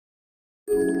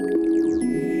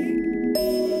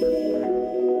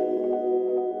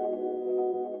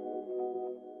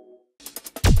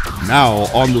Now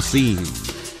on the scene,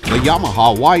 the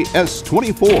Yamaha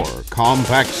YS24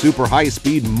 compact super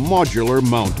high-speed modular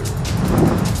mounter.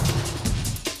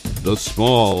 The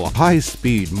small,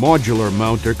 high-speed modular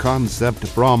mounter concept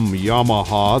from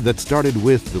Yamaha that started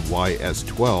with the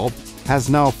YS12 has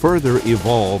now further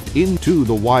evolved into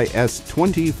the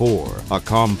YS24, a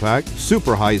compact,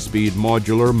 super high-speed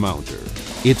modular mounter.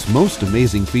 Its most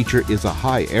amazing feature is a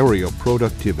high area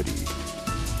productivity.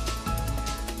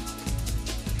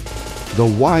 The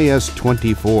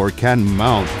YS24 can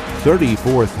mount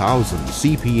 34,000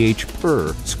 CPH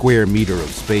per square meter of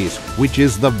space, which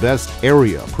is the best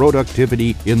area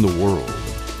productivity in the world.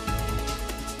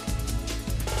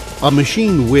 A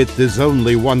machine width is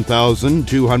only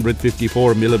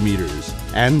 1,254 millimeters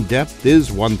and depth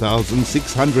is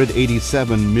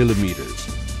 1,687 millimeters.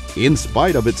 In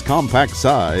spite of its compact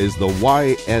size, the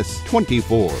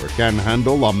YS24 can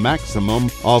handle a maximum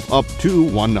of up to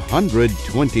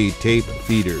 120 tape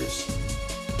feeders.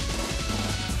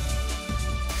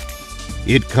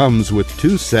 It comes with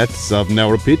 2 sets of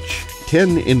narrow pitch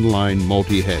 10 inline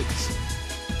multi-heads.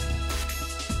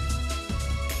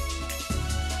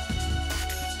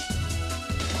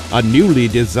 A newly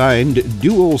designed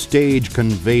dual-stage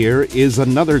conveyor is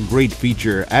another great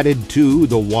feature added to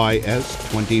the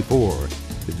YS24.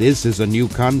 This is a new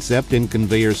concept in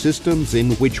conveyor systems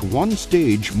in which one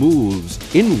stage moves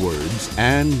inwards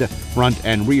and front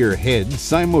and rear heads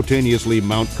simultaneously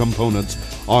mount components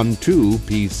on 2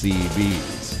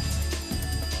 PCBs.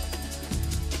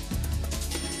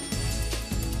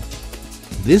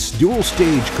 This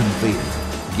dual-stage conveyor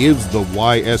gives the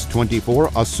YS24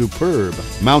 a superb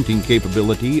mounting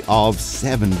capability of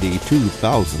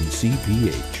 72,000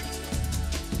 CPH.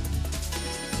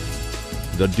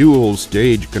 The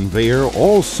dual-stage conveyor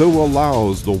also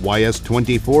allows the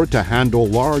YS24 to handle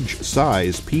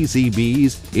large-size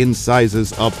PCBs in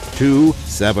sizes up to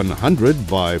 700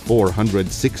 by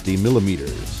 460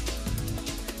 millimeters.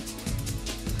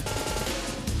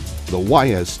 The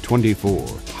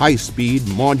YS24 high-speed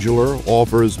modular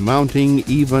offers mounting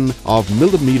even of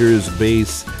millimeters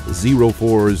base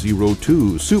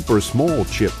 0402 super small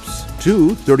chips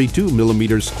to 32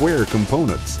 millimeter square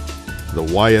components. The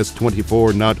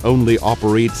YS24 not only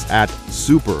operates at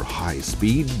super high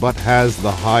speed, but has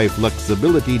the high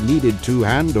flexibility needed to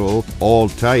handle all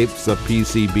types of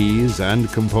PCBs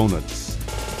and components.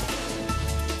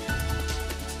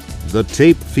 The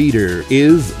tape feeder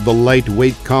is the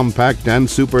lightweight, compact, and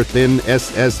super thin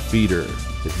SS feeder.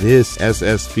 This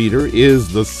SS feeder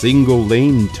is the single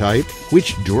lane type,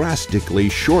 which drastically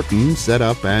shortens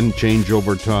setup and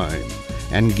changeover time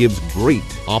and gives great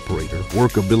operator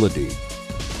workability.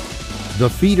 The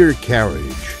feeder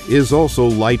carriage is also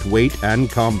lightweight and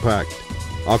compact.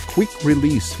 A quick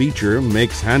release feature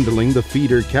makes handling the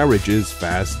feeder carriages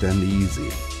fast and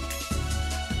easy.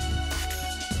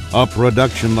 A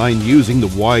production line using the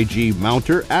YG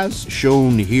mounter, as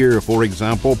shown here for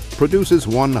example, produces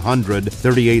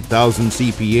 138,000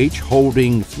 CPH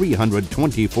holding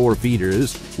 324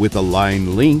 feeders with a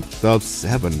line length of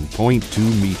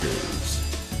 7.2 meters.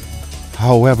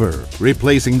 However,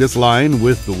 replacing this line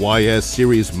with the YS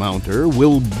series mounter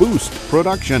will boost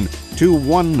production to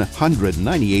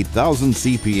 198,000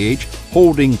 CPH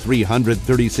holding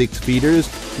 336 feeders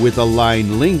with a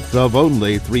line length of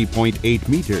only 3.8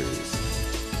 meters.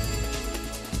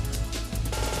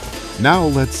 Now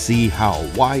let's see how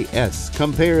YS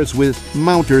compares with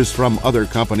mounters from other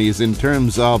companies in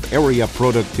terms of area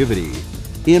productivity.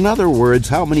 In other words,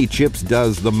 how many chips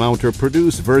does the mounter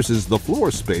produce versus the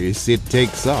floor space it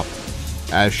takes up?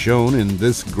 As shown in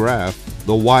this graph,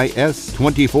 the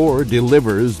YS24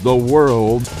 delivers the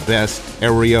world's best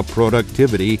area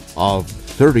productivity of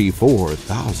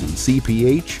 34,000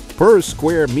 CPH per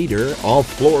square meter of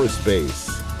floor space.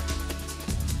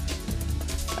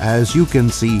 As you can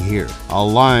see here, a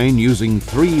line using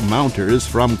 3 mounters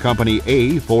from Company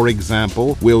A, for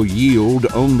example, will yield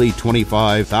only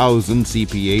 25,000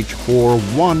 CPH for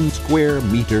 1 square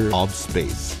meter of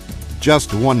space.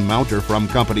 Just one mounter from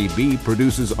Company B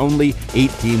produces only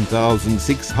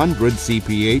 18,600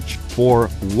 CPH for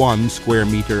 1 square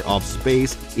meter of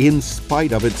space in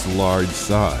spite of its large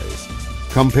size.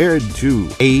 Compared to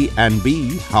A and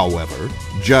B, however,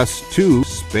 just 2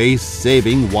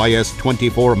 space-saving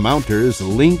YS24 mounters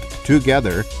linked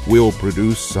together will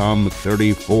produce some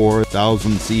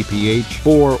 34,000 CPH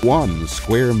for 1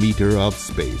 square meter of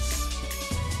space.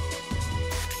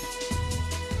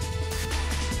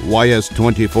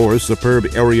 YS24's superb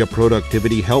area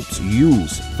productivity helps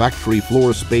use factory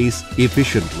floor space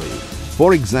efficiently.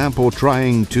 For example,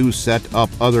 trying to set up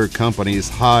other companies'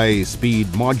 high-speed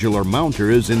modular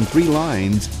mounters in 3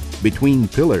 lines between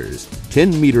pillars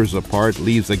 10 meters apart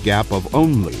leaves a gap of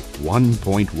only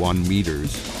 1.1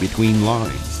 meters between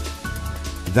lines.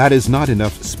 That is not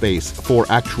enough space for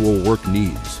actual work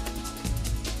needs.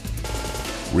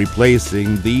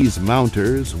 Replacing these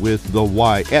mounters with the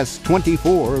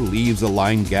YS24 leaves a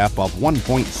line gap of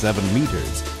 1.7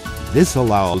 meters. This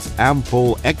allows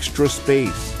ample extra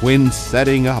space when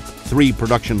setting up 3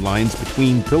 production lines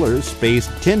between pillars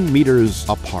spaced 10 meters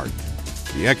apart.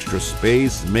 The extra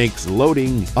space makes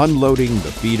loading, unloading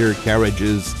the feeder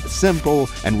carriages simple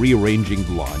and rearranging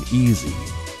the lawn easy.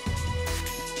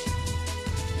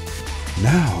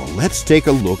 Now, let's take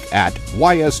a look at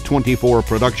YS24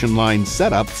 production line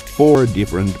setups for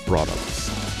different products.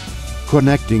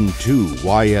 Connecting to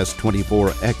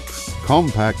YS24X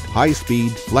compact,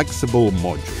 high-speed, flexible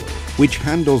modular, which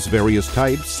handles various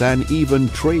types and even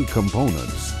tray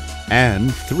components.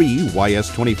 And 3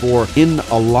 YS24 in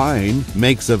a line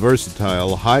makes a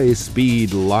versatile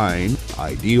high-speed line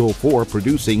ideal for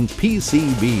producing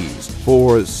PCBs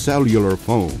for cellular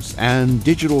phones and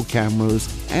digital cameras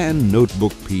and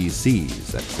notebook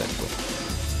PCs, etc.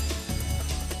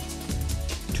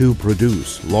 To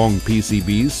produce long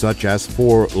PCBs such as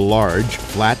for large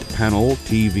flat panel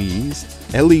TVs,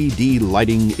 LED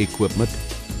lighting equipment,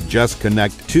 just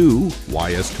connect 2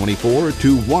 YS24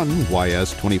 to 1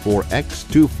 YS24X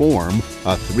to form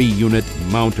a 3-unit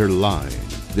mounter line.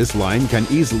 This line can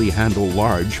easily handle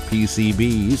large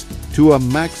PCBs to a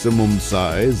maximum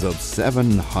size of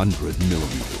 700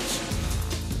 millimeters.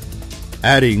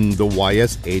 Adding the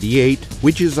YS88,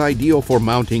 which is ideal for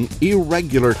mounting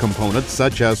irregular components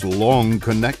such as long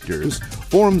connectors,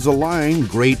 forms a line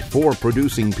great for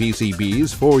producing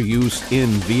PCBs for use in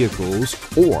vehicles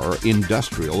or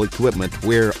industrial equipment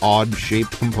where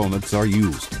odd-shaped components are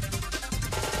used.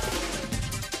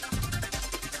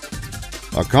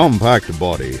 A compact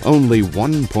body, only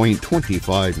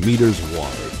 1.25 meters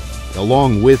wide,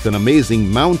 along with an amazing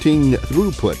mounting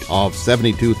throughput of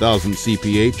 72,000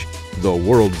 CPH, the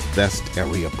world's best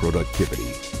area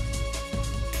productivity.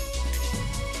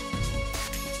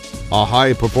 A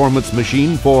high-performance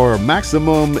machine for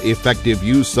maximum effective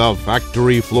use of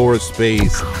factory floor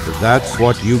space. That's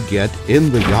what you get in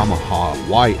the Yamaha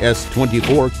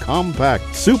YS24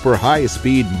 Compact Super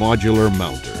High-Speed Modular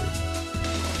Mounter.